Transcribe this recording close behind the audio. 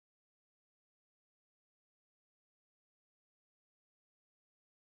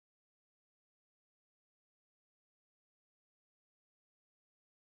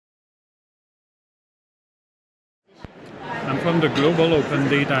I'm from the Global Open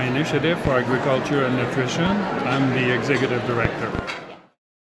Data Initiative for Agriculture and Nutrition. I'm the Executive Director.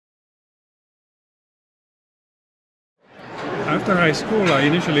 After high school, I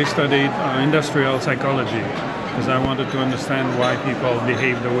initially studied industrial psychology because I wanted to understand why people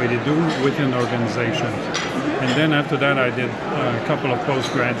behave the way they do within organizations. And then after that, I did a couple of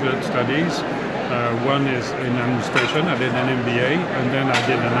postgraduate studies. One is in administration, I did an MBA, and then I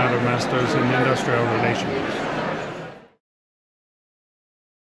did another master's in industrial relations.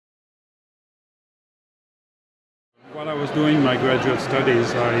 While I was doing my graduate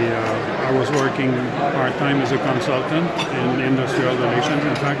studies, I was working part-time as a consultant in industrial relations,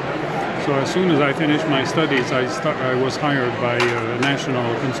 in fact. So as soon as I finished my studies, I was hired by a national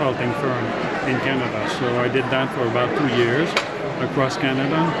consulting firm in Canada. So I did that for about 2 years across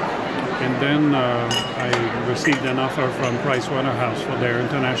Canada. And then I received an offer from Pricewaterhouse for their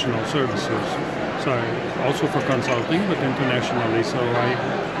international services. So also for consulting, but internationally. So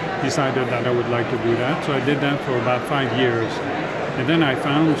I decided that I would like to do that. So I did that for about 5 years. And then I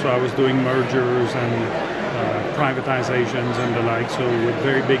found, so I was doing mergers and privatizations and the like, so with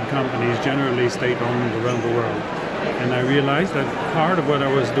very big companies, generally state-owned around the world. And I realized that part of what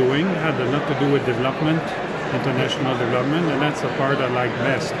I was doing had a lot to do with development, international development, and that's the part I like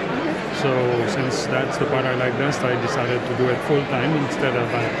best. So since that's the part I like best, I decided to do it full-time instead of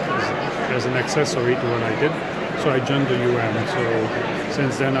as an accessory to what I did. So I joined the UN. So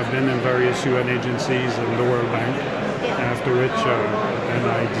since then I've been in various UN agencies and the World Bank, after which then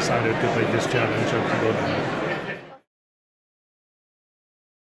I decided to take this challenge of GODAN.